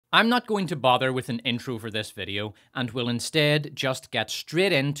I'm not going to bother with an intro for this video, and will instead just get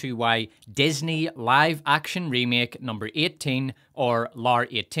straight into why Disney live action remake number 18, or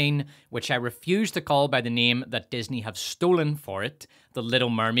LAR18, which I refuse to call by the name that Disney have stolen for it, The Little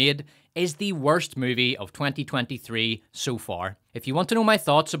Mermaid, is the worst movie of 2023 so far. If you want to know my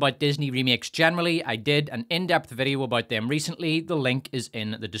thoughts about Disney remakes generally, I did an in-depth video about them recently. The link is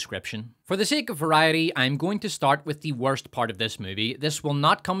in the description. For the sake of variety, I'm going to start with the worst part of this movie. This will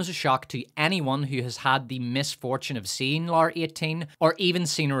not come as a shock to anyone who has had the misfortune of seeing LAR18 or even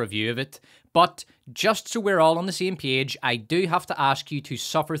seen a review of it. But just so we're all on the same page, I do have to ask you to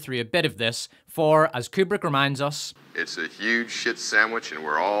suffer through a bit of this, for, as Kubrick reminds us, it's a huge shit sandwich and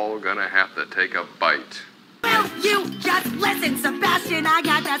we're all gonna have to take a bite. Well, you just listen, Sebastian, I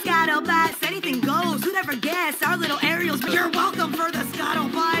got that scuttlebutt. Anything goes, who'd ever guess? Our little Ariel's, but you're welcome for the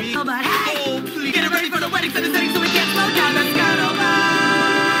scuttlebutt. Oh, but hey, get it ready for the wedding, set the setting so we can't slow down the scuttlebutt.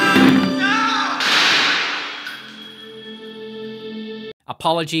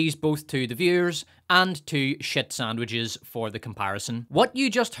 Apologies both to the viewers and to shit sandwiches for the comparison. What you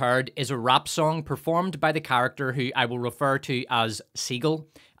just heard is a rap song performed by the character who I will refer to as Seagull,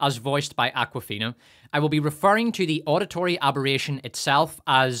 as voiced by Awkwafina. I will be referring to the auditory aberration itself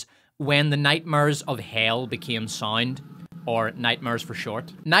as When the Nightmares of Hell Became Sound, or Nightmares for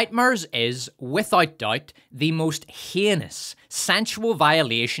short. Nightmares is, without doubt, the most heinous, sensual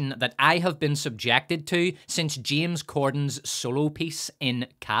violation that I have been subjected to since James Corden's solo piece in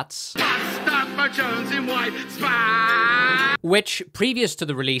Cats. Which, previous to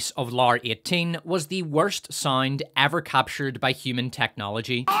the release of LAR18, was the worst sound ever captured by human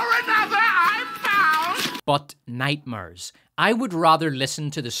technology. But nightmares. I would rather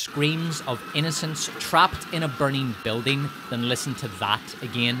listen to the screams of innocents trapped in a burning building than listen to that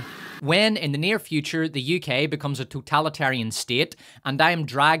again. When, in the near future, the UK becomes a totalitarian state and I am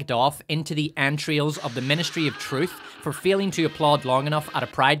dragged off into the entrails of the Ministry of Truth for failing to applaud long enough at a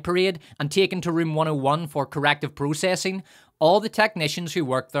pride parade and taken to room 101 for corrective processing, all the technicians who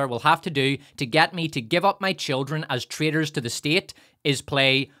work there will have to do to get me to give up my children as traitors to the state is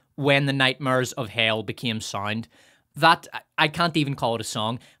play When the Nightmares of Hell Became Sound. That, I can't even call it a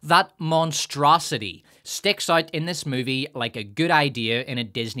song, that monstrosity sticks out in this movie like a good idea in a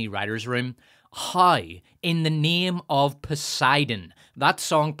Disney writer's room. How, in the name of Poseidon, that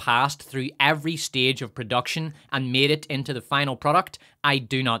song passed through every stage of production and made it into the final product, I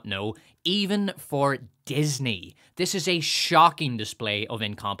do not know. Even for Disney, this is a shocking display of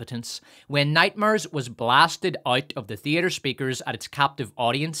incompetence. When Nightmares was blasted out of the theater speakers at its captive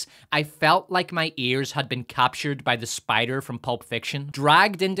audience, I felt like my ears had been captured by the spider from Pulp Fiction,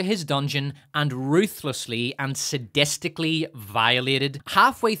 dragged into his dungeon, and ruthlessly and sadistically violated.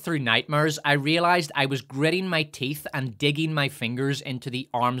 Halfway through Nightmares, I realized I was gritting my teeth and digging my fingers into the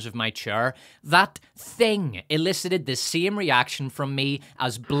arms of my chair. That thing elicited the same reaction from me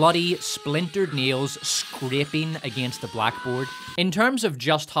as bloody, splintered nails scraping against the blackboard. In terms of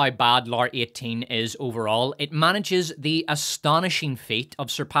just how bad LAR18 is overall, it manages the astonishing feat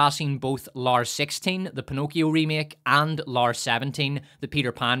of surpassing both LAR16, the Pinocchio remake, and LAR17, the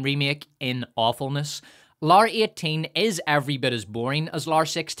Peter Pan remake, in awfulness. LAR18 is every bit as boring as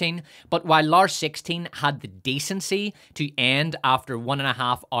LAR16, but while LAR16 had the decency to end after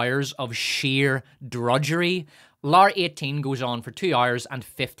 1.5 hours of sheer drudgery, LAR18 goes on for 2 hours and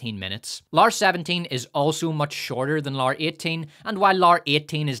 15 minutes. LAR17 is also much shorter than LAR18, and while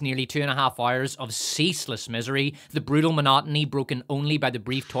LAR18 is nearly 2.5 hours of ceaseless misery, the brutal monotony broken only by the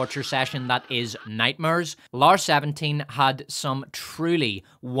brief torture session that is Nightmares, LAR17 had some truly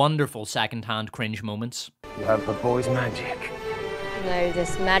wonderful second-hand cringe moments. You have the boy's magic. No,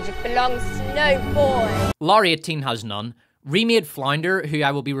 this magic belongs to no boy. LAR18 has none. Remade Flounder, who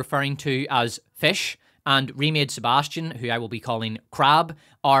I will be referring to as Fish, and Remade Sebastian, who I will be calling Crab,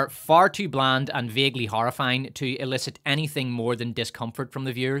 are far too bland and vaguely horrifying to elicit anything more than discomfort from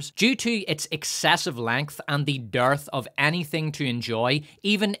the viewers. Due to its excessive length and the dearth of anything to enjoy,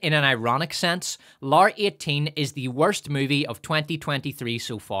 even in an ironic sense, LAR18 is the worst movie of 2023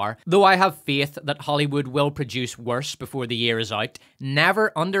 so far. Though I have faith that Hollywood will produce worse before the year is out,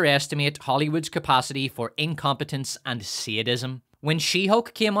 never underestimate Hollywood's capacity for incompetence and sadism. When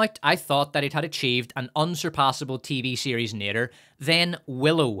She-Hulk came out, I thought that it had achieved an unsurpassable TV series nadir. Then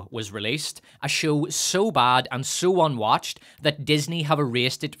Willow was released, a show so bad and so unwatched that Disney have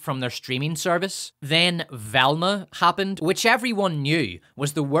erased it from their streaming service. Then Velma happened, which everyone knew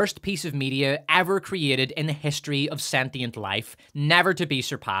was the worst piece of media ever created in the history of sentient life, never to be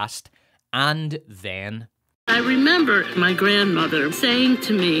surpassed. And then I remember my grandmother saying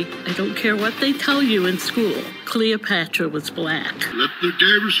to me, I don't care what they tell you in school, Cleopatra was black. Let the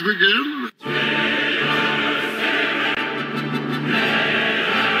games begin.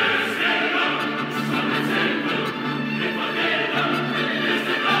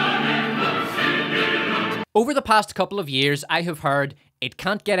 Over the past couple of years, I have heard it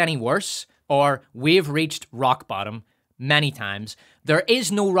can't get any worse, or we've reached rock bottom many times. There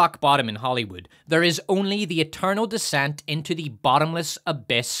is no rock bottom in Hollywood. There is only the eternal descent into the bottomless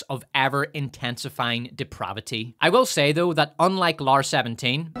abyss of ever-intensifying depravity. I will say, though, that unlike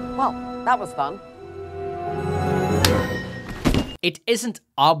LAR18, well, that was fun. It isn't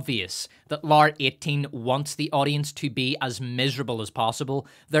obvious that LAR18 wants the audience to be as miserable as possible.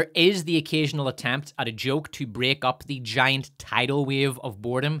 There is the occasional attempt at a joke to break up the giant tidal wave of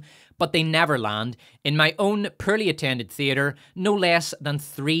boredom, but they never land. In my own poorly attended theatre, no less than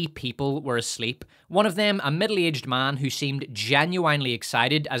 3 people were asleep. One of them, a middle-aged man who seemed genuinely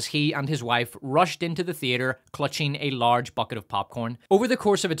excited as he and his wife rushed into the theatre, clutching a large bucket of popcorn. Over the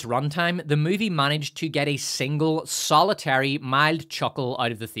course of its runtime, the movie managed to get a single, solitary, mild chuckle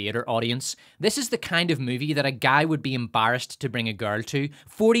out of the theatre audience. This is the kind of movie that a guy would be embarrassed to bring a girl to.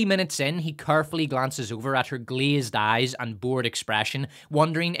 40 minutes in, he carefully glances over at her glazed eyes and bored expression,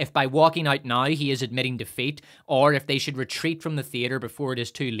 wondering if by walking out now he is admitting defeat, or if they should retreat from the theatre before it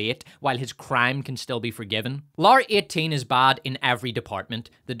is too late, while his crime can still be forgiven. LAR18 is bad in every department.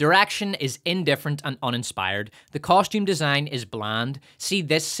 The direction is indifferent and uninspired. The costume design is bland. See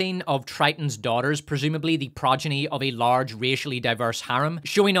this scene of Triton's daughters, presumably the progeny of a large racially diverse harem,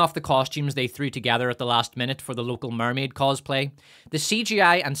 showing off the costumes they threw together at the last minute for the Little Mermaid cosplay. The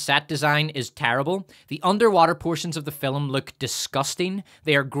CGI and set design is terrible. The underwater portions of the film look disgusting.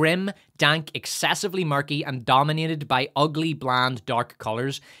 They are grim, dank, excessively murky, and dominated by ugly, bland, dark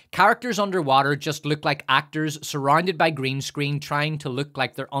colours. Characters underwater just look like actors surrounded by green screen trying to look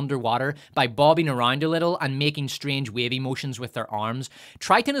like they're underwater by bobbing around a little and making strange wavy motions with their arms.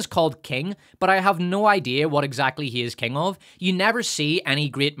 Triton is called king, but I have no idea what exactly he is king of. You never see any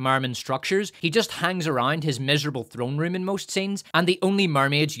great merman structures. He just hangs around his miserable throne room in most scenes, and the only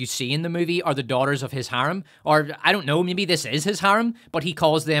mermaids you see in the movie are the daughters of his harem. Or, I don't know, maybe this is his harem, but he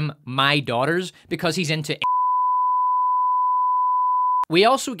calls them my daughters because he's into. We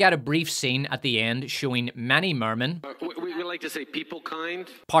also get a brief scene at the end showing many mermen. We like to say people kind.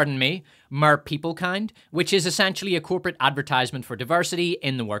 Pardon me, mer people kind, which is essentially a corporate advertisement for diversity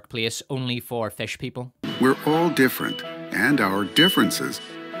in the workplace, only for fish people. We're all different, and our differences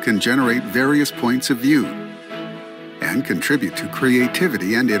can generate various points of view and contribute to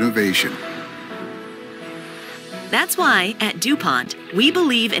creativity and innovation. That's why, at DuPont, we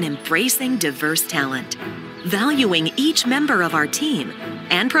believe in embracing diverse talent, valuing each member of our team,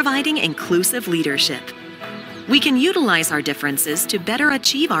 and providing inclusive leadership. We can utilize our differences to better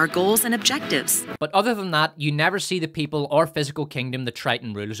achieve our goals and objectives. But other than that, you never see the people or physical kingdom that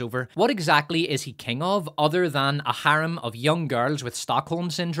Triton rules over. What exactly is he king of, other than a harem of young girls with Stockholm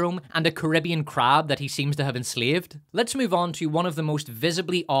Syndrome and a Caribbean crab that he seems to have enslaved? Let's move on to one of the most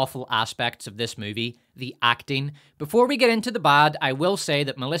visibly awful aspects of this movie, the acting. Before we get into the bad, I will say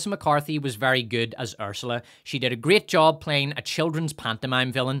that Melissa McCarthy was very good as Ursula. She did a great job playing a children's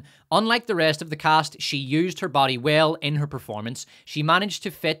pantomime villain. Unlike the rest of the cast, she used her body well in her performance. She managed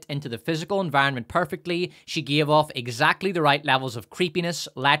to fit into the physical environment perfectly. She gave off exactly the right levels of creepiness,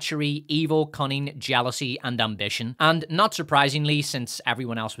 lechery, evil, cunning, jealousy, and ambition. And not surprisingly, since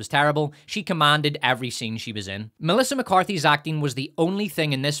everyone else was terrible, she commanded every scene she was in. Melissa McCarthy's acting was the only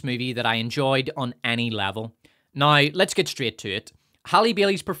thing in this movie that I enjoyed on any level. Now, let's get straight to it. Halle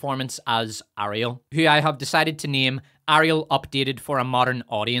Bailey's performance as Ariel, who I have decided to name Ariel updated for a modern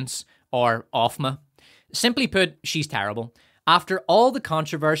audience, or Offma. Simply put, she's terrible. After all the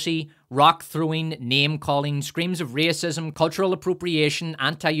controversy, rock-throwing, name-calling, screams of racism, cultural appropriation,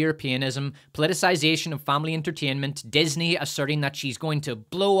 anti-Europeanism, politicization of family entertainment, Disney asserting that she's going to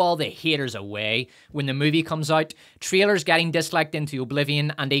blow all the haters away when the movie comes out, trailers getting disliked into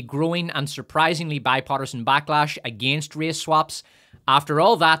oblivion, and a growing and surprisingly bipartisan backlash against race swaps, after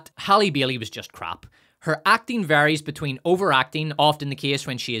all that, Halle Bailey was just crap. Her acting varies between overacting, often the case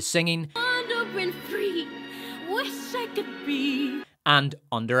when she is singing, and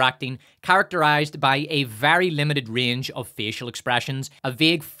underacting, characterized by a very limited range of facial expressions. A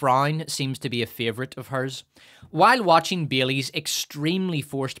vague frown seems to be a favorite of hers. While watching Bailey's extremely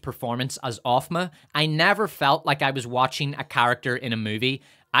forced performance as Offma, I never felt like I was watching a character in a movie.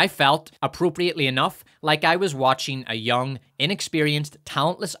 I felt, appropriately enough, like I was watching a young, inexperienced,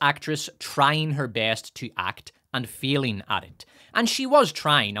 talentless actress trying her best to act. and failing at it. And she was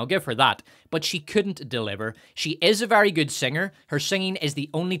trying, I'll give her that, but she couldn't deliver. She is a very good singer. Her singing is the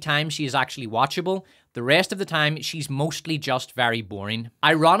only time she is actually watchable. The rest of the time, she's mostly just very boring.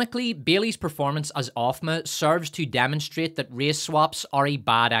 Ironically, Bailey's performance as Offma serves to demonstrate that race swaps are a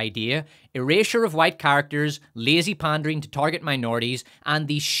bad idea. Erasure of white characters, lazy pandering to target minorities, and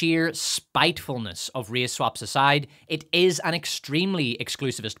the sheer spitefulness of race swaps aside, it is an extremely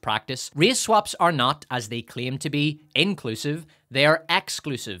exclusivist practice. Race swaps are not, as they claim to be, inclusive. They are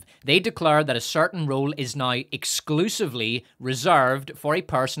exclusive. They declare that a certain role is now exclusively reserved for a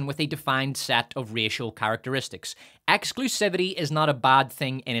person with a defined set of racial characteristics. Exclusivity is not a bad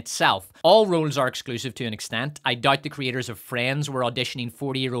thing in itself. All roles are exclusive to an extent. I doubt the creators of Friends were auditioning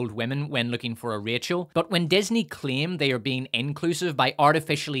 40-year-old women when looking for a Rachel. But when Disney claim they are being inclusive by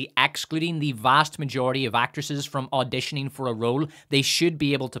artificially excluding the vast majority of actresses from auditioning for a role they should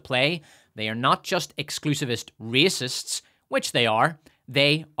be able to play, they are not just exclusivist racists, which they are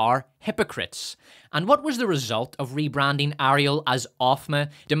hypocrites. And what was the result of rebranding Ariel as Offma,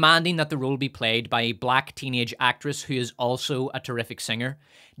 demanding that the role be played by a black teenage actress who is also a terrific singer?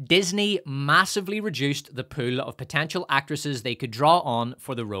 Disney massively reduced the pool of potential actresses they could draw on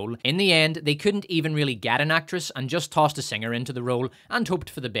for the role. In the end, they couldn't even really get an actress and just tossed a singer into the role and hoped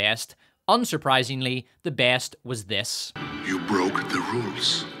for the best. Unsurprisingly, the best was this. You broke the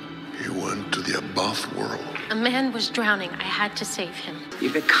rules. You went to the above world. A man was drowning. I had to save him.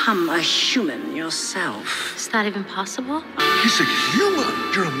 You become a human yourself. Is that even possible? He's a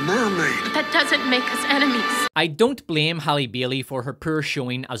human. You're a mermaid. That doesn't make us enemies. I don't blame Halle Bailey for her poor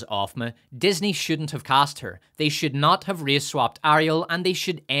showing as Offma. Disney shouldn't have cast her. They should not have race-swapped Ariel, and they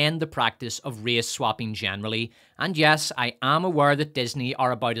should end the practice of race-swapping generally. And yes, I am aware that Disney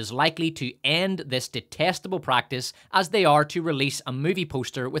are about as likely to end this detestable practice as they are to release a movie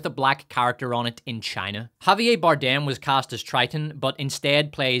poster with a black character on it in China. Javier Bardem was cast as Triton, but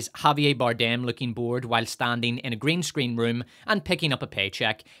instead plays Javier Bardem looking bored while standing in a green screen room and picking up a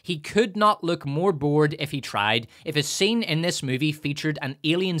paycheck. He could not look more bored if he tried. If a scene in this movie featured an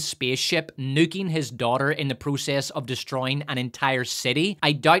alien spaceship nuking his daughter in the process of destroying an entire city,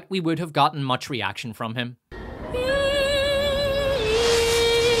 I doubt we would have gotten much reaction from him.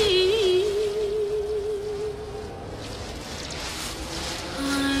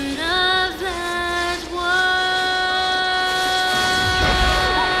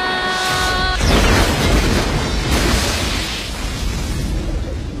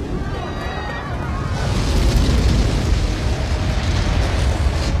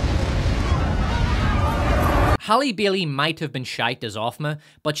 Halle Bailey might have been shite as Offma,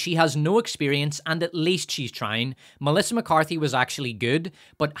 but she has no experience and at least she's trying. Melissa McCarthy was actually good,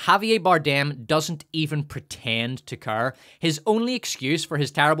 but Javier Bardem doesn't even pretend to care. His only excuse for his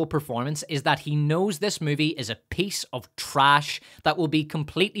terrible performance is that he knows this movie is a piece of trash that will be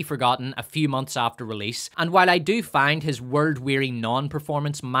completely forgotten a few months after release. And while I do find his world-weary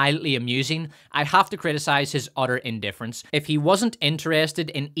non-performance mildly amusing, I have to criticize his utter indifference. If he wasn't interested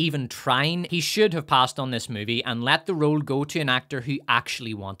in even trying, he should have passed on this movie and let the role go to an actor who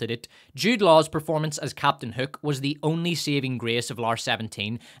actually wanted it. Jude Law's performance as Captain Hook was the only saving grace of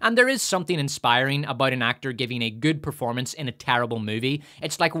LAR18, and there is something inspiring about an actor giving a good performance in a terrible movie.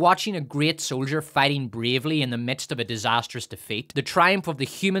 It's like watching a great soldier fighting bravely in the midst of a disastrous defeat. The triumph of the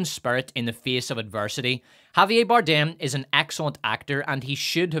human spirit in the face of adversity. Javier Bardem is an excellent actor and he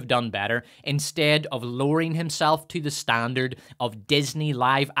should have done better instead of lowering himself to the standard of Disney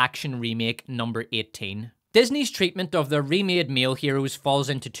live-action remake number 18. Disney's treatment of their remade male heroes falls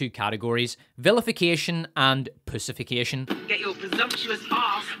into two categories: vilification and pussification. Get your presumptuous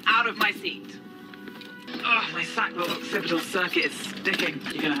ass out of my seat. Ugh, my sacral occipital circuit is sticking.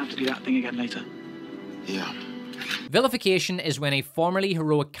 You're gonna have to do that thing again later. Yeah. Vilification is when a formerly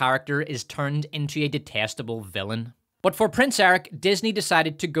heroic character is turned into a detestable villain. But for Prince Eric, Disney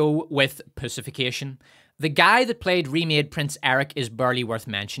decided to go with pussification. The guy that played remade Prince Eric is barely worth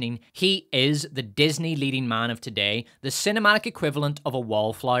mentioning. He is the Disney leading man of today, the cinematic equivalent of a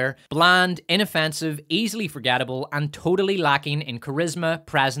wallflower. Bland, inoffensive, easily forgettable, and totally lacking in charisma,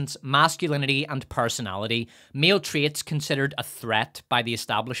 presence, masculinity, and personality. Male traits considered a threat by the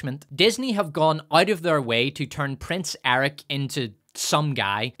establishment. Disney have gone out of their way to turn Prince Eric into some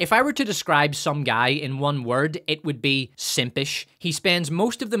guy. If I were to describe some guy in one word, it would be simpish. He spends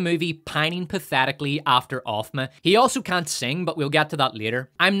most of the movie pining pathetically after Offma. He also can't sing, but we'll get to that later.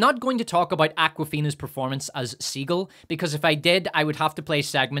 I'm not going to talk about Awkwafina's performance as Seagull, because if I did, I would have to play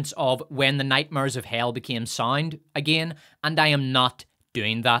segments of When the Nightmares of Hell Became Sound again, and I am not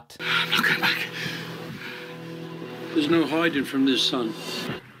doing that. I'm not going back. There's no hiding from this, son.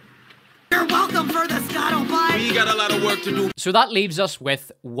 You're welcome welcome for the scuttlebutt. We got a lot of work to do. So that leaves us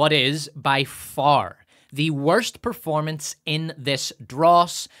with what is, by far, the worst performance in this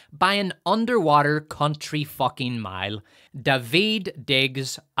dross by an underwater country fucking mile. David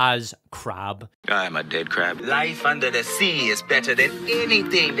Diggs as Crab. I'm a dead crab. Life under the sea is better than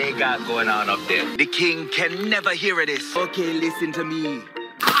anything they got going on up there. The king can never hear of this. Okay, listen to me.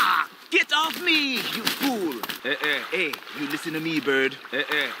 Ah! Get off me, you fool! Hey, you listen to me, bird.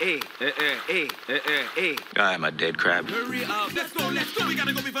 Hey. I'm a dead crab. Hurry up, let's go, we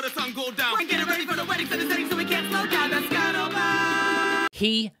gotta go before the sun goes down. We're getting ready for the wedding, so the setting so we can't slow down the scuttlebutt.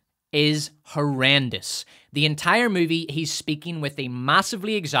 He is horrendous. The entire movie, he's speaking with a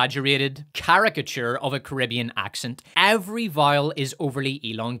massively exaggerated caricature of a Caribbean accent. Every vowel is overly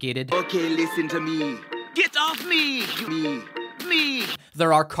elongated. Okay, listen to me. Get off me, you me.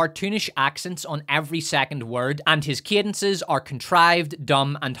 There are cartoonish accents on every second word, and his cadences are contrived,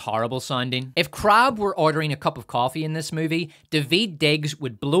 dumb, and horrible sounding. If Crab were ordering a cup of coffee in this movie, David Diggs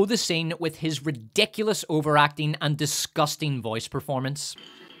would blow the scene with his ridiculous overacting and disgusting voice performance.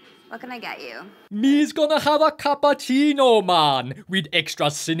 What can I get you? Me's gonna have a cappuccino, man, with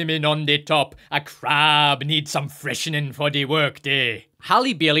extra cinnamon on the top. A crab needs some freshening for the workday.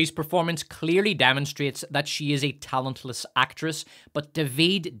 Halle Bailey's performance clearly demonstrates that she is a talentless actress, but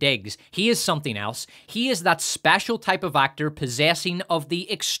David Diggs, he is something else. He is that special type of actor possessing of the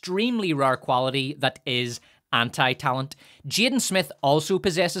extremely rare quality that is anti-talent. Jaden Smith also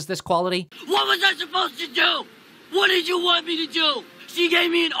possesses this quality. What was I supposed to do? What did you want me to do? She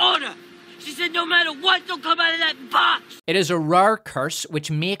gave me an order. She said no matter what, don't come out of that box. It is a rare curse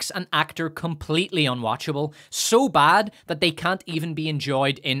which makes an actor completely unwatchable, so bad that they can't even be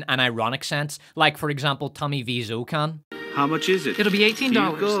enjoyed in an ironic sense, like for example Tommy Wiseau can. How much is it? It'll be $18. Here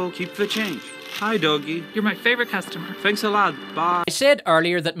you go. Keep the change. Hi, doggy. You're my favorite customer. Thanks a lot. Bye. I said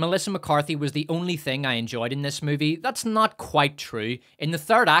earlier that Melissa McCarthy was the only thing I enjoyed in this movie. That's not quite true. In the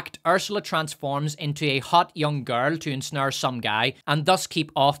third act, Ursula transforms into a hot young girl to ensnare some guy and thus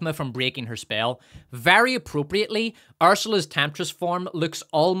keep Offma from breaking her spell. Very appropriately, Ursula's temptress form looks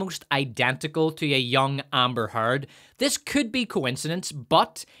almost identical to a young Amber Heard. This could be coincidence,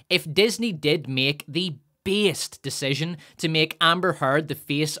 but if Disney did make the based decision to make Amber Heard the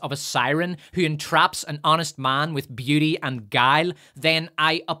face of a siren who entraps an honest man with beauty and guile, then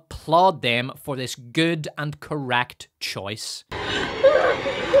I applaud them for this good and correct choice.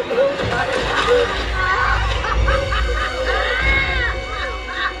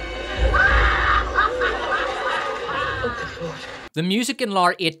 The music in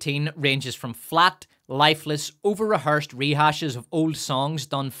LAR18 ranges from flat, lifeless, over-rehearsed rehashes of old songs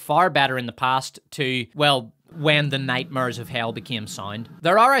done far better in the past to, well, when the nightmares of hell became sound.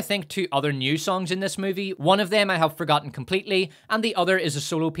 There are, I think, 2 other new songs in this movie. One of them I have forgotten completely, and the other is a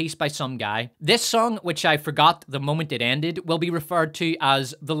solo piece by some guy. This song, which I forgot the moment it ended, will be referred to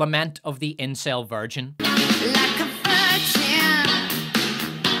as the Lament of the Incel Virgin. Like a virgin.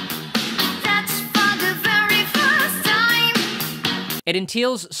 That's for the very first time. It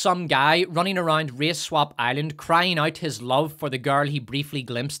entails some guy running around Race Swap Island crying out his love for the girl he briefly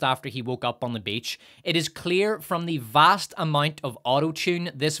glimpsed after he woke up on the beach. It is clear from the vast amount of auto-tune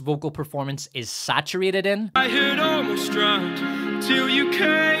this vocal performance is saturated in. I had almost drowned till you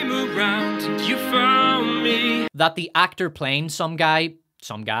came around and you found me. That the actor playing some guy,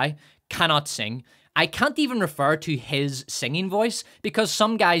 cannot sing. I can't even refer to his singing voice because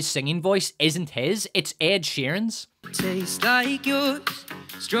some guy's singing voice isn't his, it's Ed Sheeran's. Tastes like yours,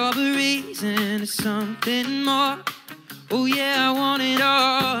 strawberries and something more. Oh yeah, I want it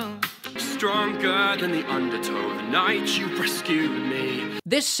all. Stronger than the undertow, the night you rescued me.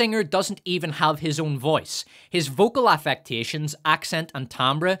 This singer doesn't even have his own voice. His vocal affectations, accent and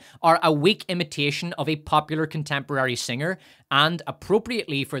timbre are a weak imitation of a popular contemporary singer, and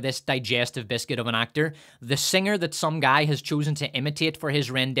appropriately for this digestive biscuit of an actor, the singer that some guy has chosen to imitate for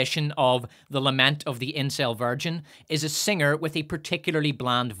his rendition of The Lament of the Incel Virgin is a singer with a particularly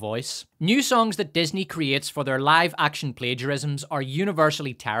bland voice. New songs that Disney creates for their live-action plagiarisms are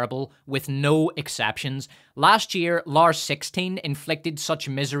universally terrible, with no exceptions. Last year, LAR18 inflicted such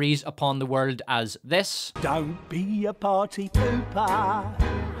miseries upon the world as this. Don't be a party pooper,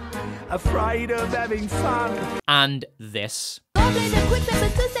 afraid of having fun. And this.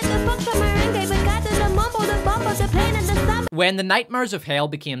 When the Nightmares of Hell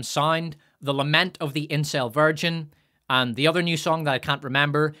became sound, The Lament of the Incel Virgin, and the other new song that I can't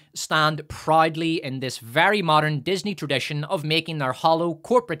remember, stand proudly in this very modern Disney tradition of making their hollow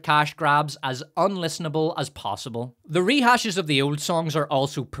corporate cash grabs as unlistenable as possible. The rehashes of the old songs are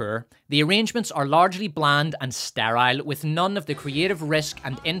also poor. The arrangements are largely bland and sterile, with none of the creative risk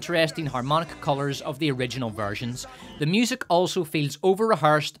and interesting harmonic colours of the original versions. The music also feels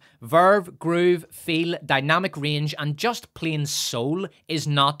over-rehearsed. Verve, groove, feel, dynamic range, and just plain soul is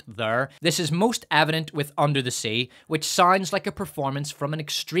not there. This is most evident with Under the Sea, which sounds like a performance from an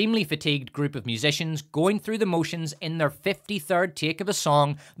extremely fatigued group of musicians going through the motions in their 53rd take of a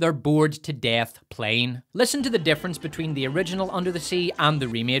song they're bored to death playing. Listen to the difference between the original Under the Sea and the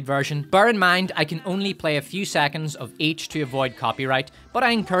remade version. Bear in mind, I can only play a few seconds of each to avoid copyright, but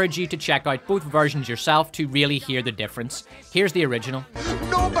I encourage you to check out both versions yourself to really hear the difference. Here's the original.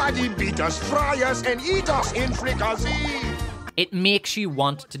 Nobody beat us, fry us, and eat us in fricassee. It makes you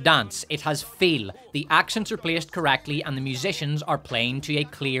want to dance. It has feel. The accents are placed correctly and the musicians are playing to a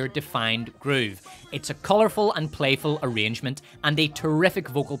clear, defined groove. It's a colourful and playful arrangement and a terrific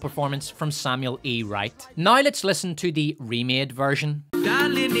vocal performance from Samuel E. Wright. Now let's listen to the remade version.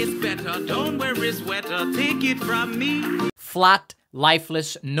 Darling is better, don't worry sweater, take it from me. Flat,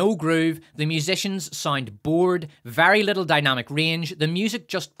 lifeless, no groove, the musicians sound bored, very little dynamic range, the music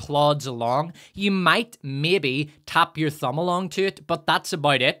just plods along. You might, maybe, tap your thumb along to it, but that's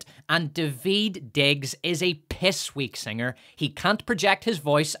about it. And David Diggs is a piss-weak singer. He can't project his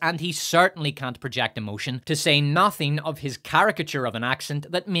voice, and he certainly can't project emotion, to say nothing of his caricature of an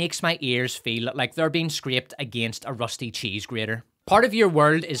accent that makes my ears feel like they're being scraped against a rusty cheese grater. Part of Your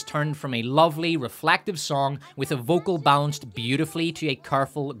World is turned from a lovely, reflective song with a vocal balanced beautifully to a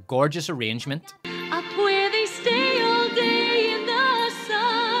careful, gorgeous arrangement. Up where they stay all day in the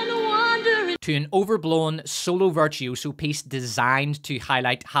sun, wandering. To an overblown, solo virtuoso piece designed to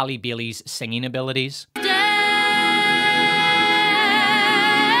highlight Halle Bailey's singing abilities.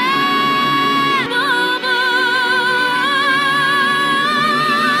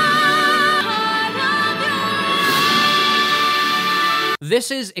 This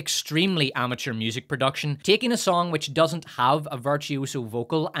is extremely amateur music production, taking a song which doesn't have a virtuoso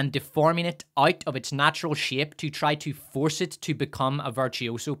vocal and deforming it out of its natural shape to try to force it to become a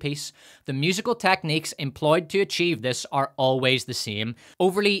virtuoso piece. The musical techniques employed to achieve this are always the same: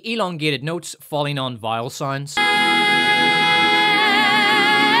 overly elongated notes falling on vowel sounds,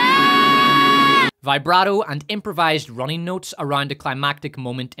 vibrato and improvised running notes around a climactic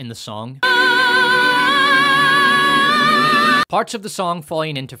moment in the song. Parts of the song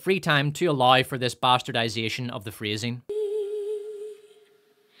falling into free time to allow for this bastardization of the phrasing.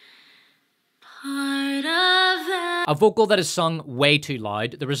 A vocal that is sung way too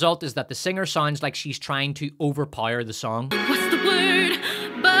loud. The result is that the singer sounds like she's trying to overpower the song. What's the word?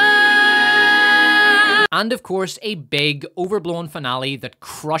 And of course, a big, overblown finale that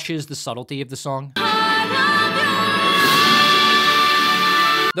crushes the subtlety of the song.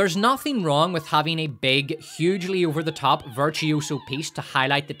 There's nothing wrong with having a big, hugely over-the-top virtuoso piece to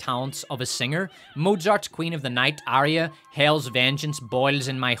highlight the talents of a singer. Mozart's Queen of the Night aria, Hell's Vengeance Boils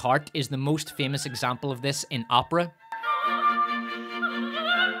in My Heart, is the most famous example of this in opera.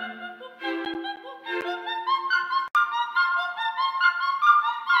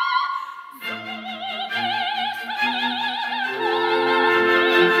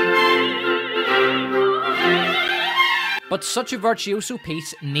 But such a virtuoso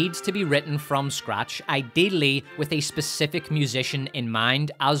piece needs to be written from scratch, ideally with a specific musician in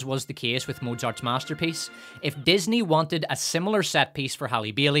mind, as was the case with Mozart's masterpiece. If Disney wanted a similar set piece for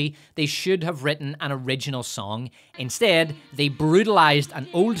Halle Bailey, they should have written an original song. Instead, they brutalized an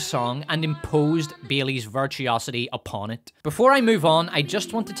old song and imposed Bailey's virtuosity upon it. Before I move on, I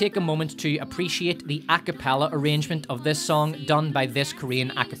just want to take a moment to appreciate the a cappella arrangement of this song done by this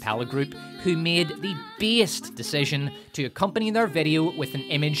Korean a cappella group, who made the based decision to accompany their video with an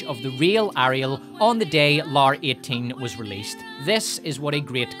image of the real Ariel on the day LAR18 was released. This is what a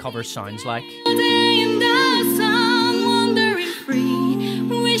great cover sounds like. Day in the sun, wandering free,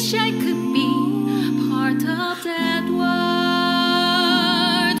 wish I could be part of that world.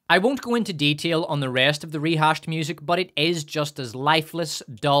 I won't go into detail on the rest of the rehashed music, but it is just as lifeless,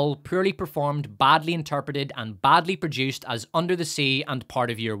 dull, poorly performed, badly interpreted, and badly produced as Under the Sea and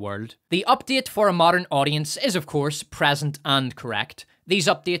Part of Your World. The update for a modern audience is, of course, present and correct. These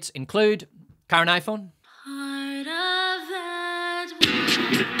updates include current iPhone, Part of that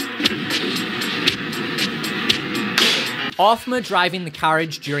Offma driving the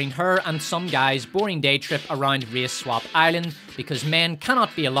carriage during her and some guy's boring day trip around Race Swap Island because men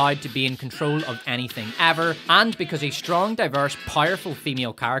cannot be allowed to be in control of anything ever, and because a strong, diverse, powerful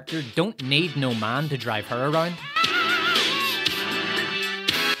female character don't need no man to drive her around.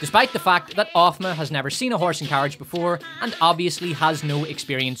 Despite the fact that Offma has never seen a horse and carriage before and obviously has no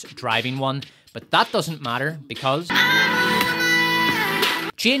experience driving one, but that doesn't matter because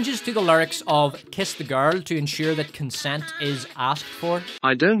changes to the lyrics of Kiss the Girl to ensure that consent is asked for.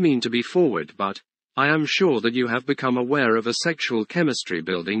 I don't mean to be forward, but I am sure that you have become aware of a sexual chemistry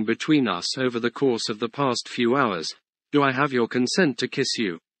building between us over the course of the past few hours. Do I have your consent to kiss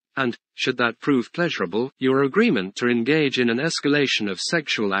you? And, should that prove pleasurable, your agreement to engage in an escalation of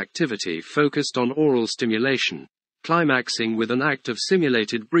sexual activity focused on oral stimulation, climaxing with an act of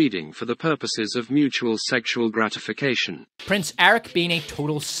simulated breeding for the purposes of mutual sexual gratification. Prince Eric being a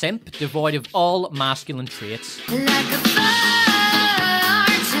total simp, devoid of all masculine traits.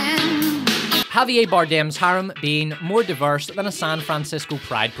 Javier Bardem's harem being more diverse than a San Francisco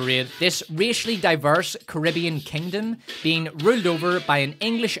pride parade. This racially diverse Caribbean kingdom being ruled over by an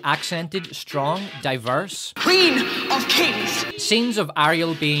English accented, strong, diverse Queen of Kings. Scenes of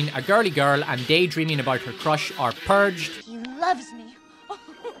Ariel being a girly girl and daydreaming about her crush are purged. He loves me.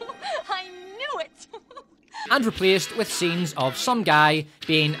 I knew it. And replaced with scenes of some guy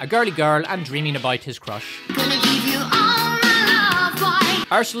being a girly girl and dreaming about his crush. Gonna give you all my love, boy.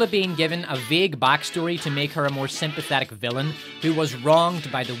 Ursula being given a vague backstory to make her a more sympathetic villain who was wronged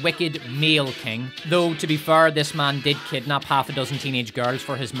by the wicked male king. Though, to be fair, this man did kidnap half a dozen teenage girls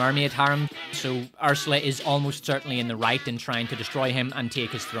for his mermaid harem, so Ursula is almost certainly in the right in trying to destroy him and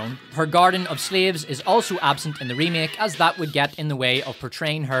take his throne. Her garden of slaves is also absent in the remake, as that would get in the way of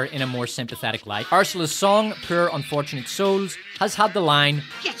portraying her in a more sympathetic light. Ursula's song, Poor Unfortunate Souls, has had the line,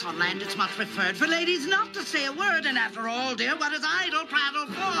 Yes, on land it's much preferred for ladies not to say a word, and after all, dear, what is idle prattle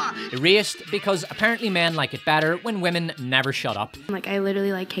for? erased because apparently men like it better when women never shut up. Like, I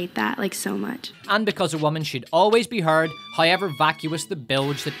literally hate that so much. And because a woman should always be heard, however vacuous the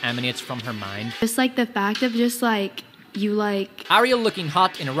bilge that emanates from her mind. Just the fact of Ariel looking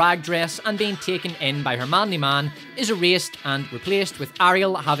hot in a rag dress and being taken in by her manly man is erased and replaced with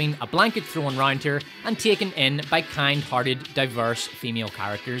Ariel having a blanket thrown round her and taken in by kind-hearted, diverse female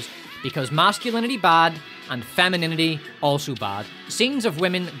characters. Because masculinity bad and femininity also bad. Scenes of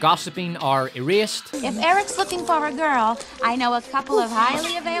women gossiping are erased. If Eric's looking for a girl, I know a couple of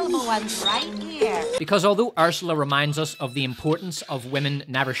highly available ones right here. Because although Ursula reminds us of the importance of women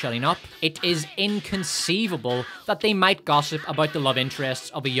never shutting up, it is inconceivable that they might gossip about the love interests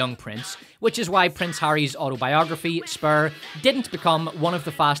of a young prince, which is why Prince Harry's autobiography, Spur, didn't become one of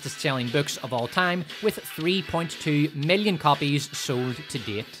the fastest-selling books of all time, with 3.2 million copies sold to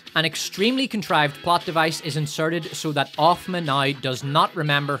date. An extremely contrived plot device is inserted so that Offma now does not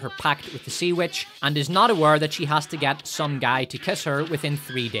remember her pact with the Sea Witch and is not aware that she has to get some guy to kiss her within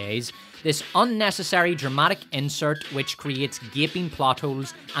 3 days. This unnecessary dramatic insert, which creates gaping plot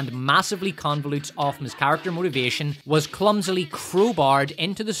holes and massively convolutes Offma's character motivation, was clumsily crowbarred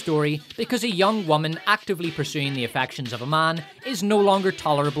into the story because a young woman actively pursuing the affections of a man is no longer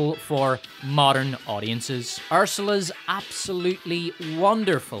tolerable for modern audiences. Ursula's absolutely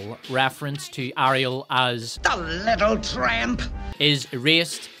wonderful reference to Ariel as the little tramp is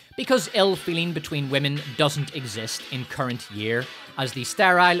erased because ill feeling between women doesn't exist in current year, as the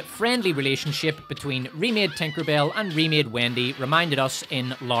sterile, friendly relationship between remade Tinkerbell and remade Wendy reminded us in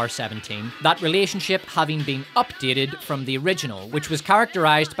LAR18. That relationship having been updated from the original, which was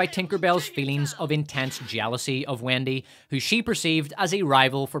characterized by Tinkerbell's feelings of intense jealousy of Wendy, who she perceived as a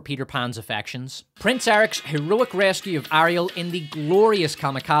rival for Peter Pan's affections. Prince Eric's heroic rescue of Ariel in the glorious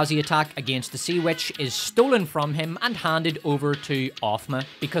kamikaze attack against the Sea Witch is stolen from him and handed over to Offma,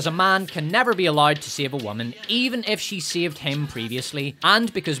 because a man can never be allowed to save a woman, even if she saved him previously,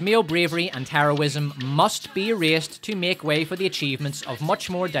 and because male bravery and heroism must be erased to make way for the achievements of much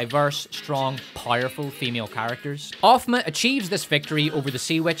more diverse, strong, powerful female characters. Offma achieves this victory over the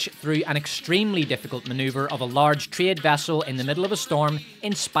Sea Witch through an extremely difficult maneuver of a large trade vessel in the middle of a storm,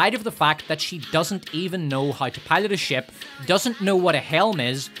 in spite of the fact that she doesn't even know how to pilot a ship, doesn't know what a helm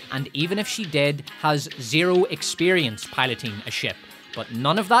is, and even if she did, has zero experience piloting a ship. But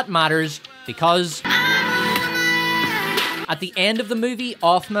none of that matters, because at the end of the movie,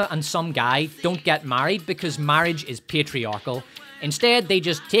 Offma and some guy don't get married because marriage is patriarchal. Instead, they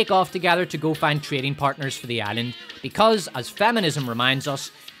just take off together to go find trading partners for the island, because, as feminism reminds us,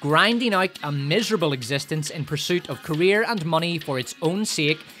 grinding out a miserable existence in pursuit of career and money for its own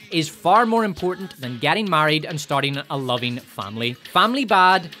sake is far more important than getting married and starting a loving family. Family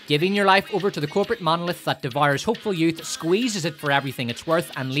bad, giving your life over to the corporate monolith that devours hopeful youth, squeezes it for everything it's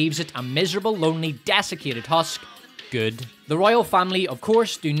worth, and leaves it a miserable, lonely, desiccated husk. Good. The royal family, of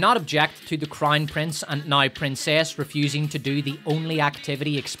course, do not object to the crown prince and now princess refusing to do the only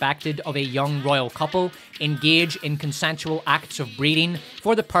activity expected of a young royal couple, engage in consensual acts of breeding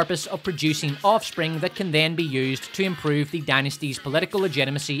for the purpose of producing offspring that can then be used to improve the dynasty's political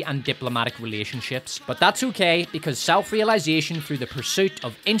legitimacy and diplomatic relationships. But that's okay, because self-realization through the pursuit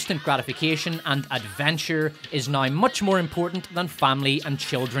of instant gratification and adventure is now much more important than family and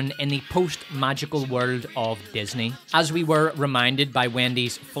children in the post-magical world of Disney. As we were reminded by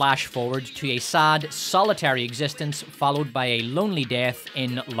Wendy's flash forward to a sad, solitary existence followed by a lonely death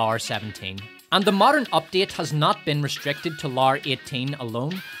in LAR17. And the modern update has not been restricted to LAR18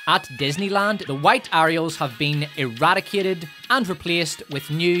 alone. At Disneyland, the white Ariels have been eradicated and replaced with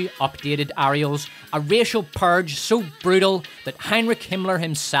new, updated Ariels, a racial purge so brutal that Heinrich Himmler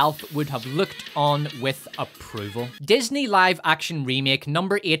himself would have looked on with approval. Disney live-action remake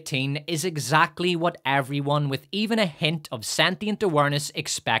number 18 is exactly what everyone with even a hint of sentient awareness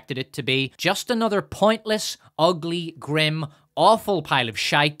expected it to be. Just another pointless, ugly, grim, awful pile of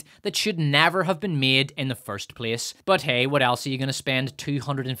shite that should never have been made in the first place. But hey, what else are you going to spend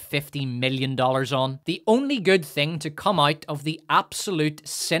 $250 million on? The only good thing to come out of the absolute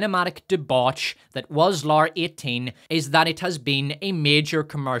cinematic debauch that was LAR18 is that it has been a major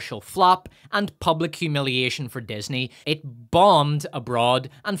commercial flop and public humiliation for Disney. It bombed abroad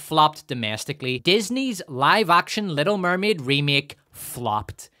and flopped domestically. Disney's live-action Little Mermaid remake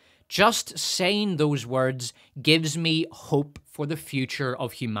flopped. Just saying those words gives me hope for the future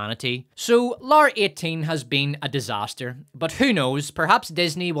of humanity. So LAR18 has been a disaster, but who knows, perhaps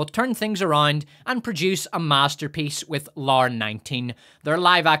Disney will turn things around and produce a masterpiece with LAR19, their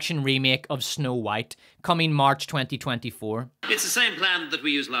live-action remake of Snow White, coming March 2024. It's the same plan that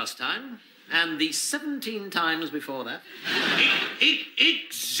we used last time, and the 17 times before that.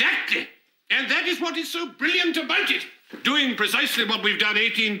 Exactly! And that is what is so brilliant about it. Doing precisely what we've done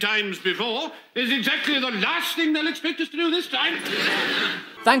 18 times before is exactly the last thing they'll expect us to do this time.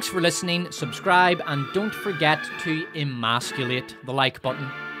 Thanks for listening, subscribe, and don't forget to emasculate the like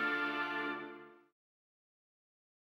button.